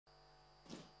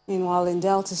Meanwhile, in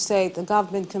Delta State, the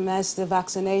government commenced the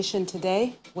vaccination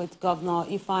today with Governor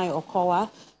Ifeanyi Okowa,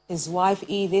 his wife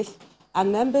Edith,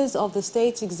 and members of the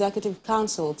state's executive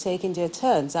council taking their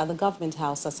turns at the government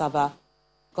house, Asaba.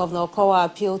 Governor Okowa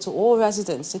appealed to all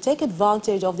residents to take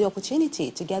advantage of the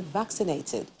opportunity to get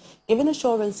vaccinated, giving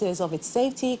assurances of its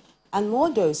safety and more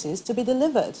doses to be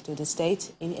delivered to the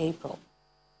state in April.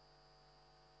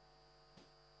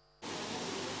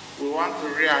 We want to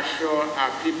reassure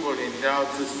our people in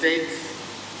Delta State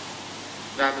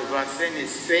that the vaccine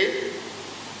is safe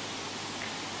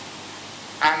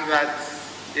and that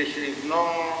they should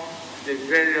ignore the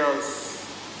various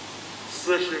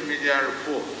social media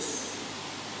reports.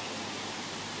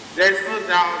 There is no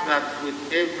doubt that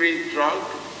with every drug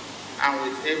and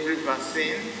with every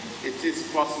vaccine, it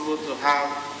is possible to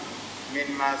have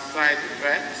minimal side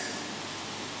effects.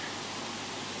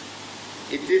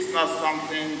 It is not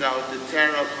something that will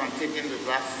deter us from taking the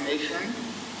vaccination.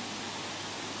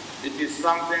 It is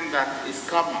something that is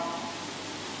common,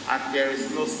 and there is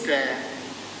no scare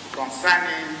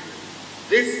concerning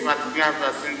this particular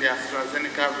vaccine, the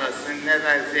AstraZeneca vaccine.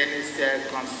 Neither is there any scare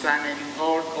concerning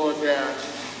all other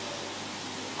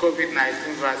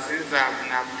COVID-19 vaccines that have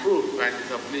been approved by the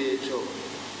WHO.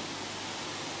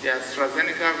 The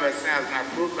AstraZeneca vaccine has been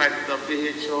approved by the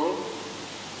WHO.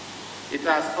 It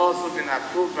has also been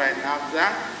approved by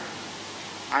NAFDAC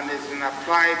and it's been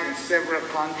applied in several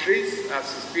countries. As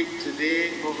we speak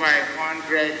today, over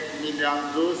 100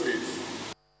 million doses.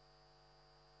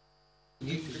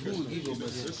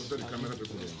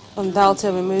 From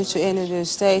Delta, we move to Enugu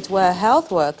State, where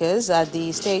health workers at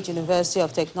the State University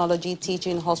of Technology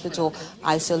Teaching Hospital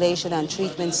Isolation and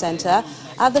Treatment Center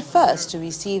are the first to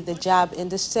receive the jab in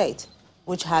the state,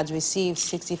 which had received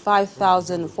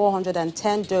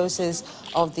 65,410 doses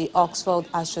of the Oxford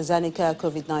AstraZeneca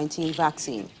COVID-19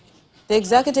 vaccine. The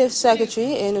Executive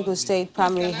Secretary, Enugu State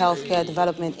Primary Healthcare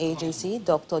Development Agency,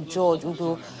 Dr. George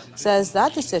Ugu, says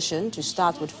that decision to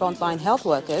start with frontline health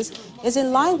workers is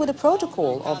in line with the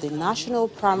protocol of the National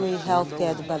Primary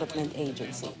Healthcare Development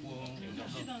Agency.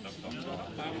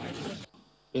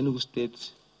 Enugu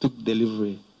State took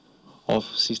delivery of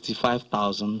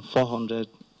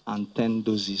 65,410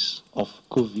 doses of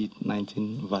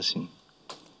COVID-19 vaccine.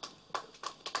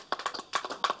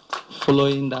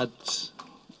 Following that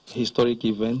historic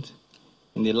event,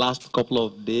 in the last couple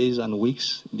of days and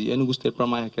weeks, the Enugu State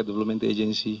Primary Healthcare Development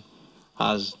Agency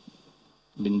has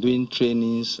been doing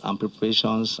trainings and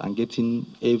preparations and getting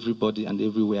everybody and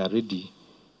everywhere ready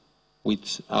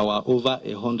with our over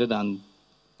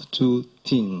 102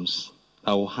 teams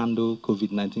that will handle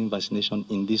COVID-19 vaccination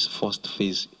in this first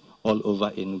phase all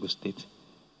over Enugu State.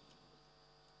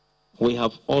 We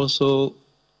have also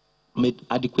made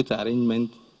adequate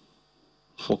arrangement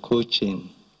for coaching,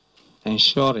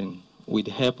 ensuring with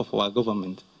the help of our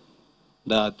government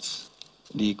that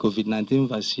the COVID-19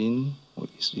 vaccine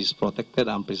is protected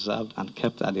and preserved and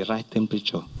kept at the right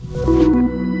temperature.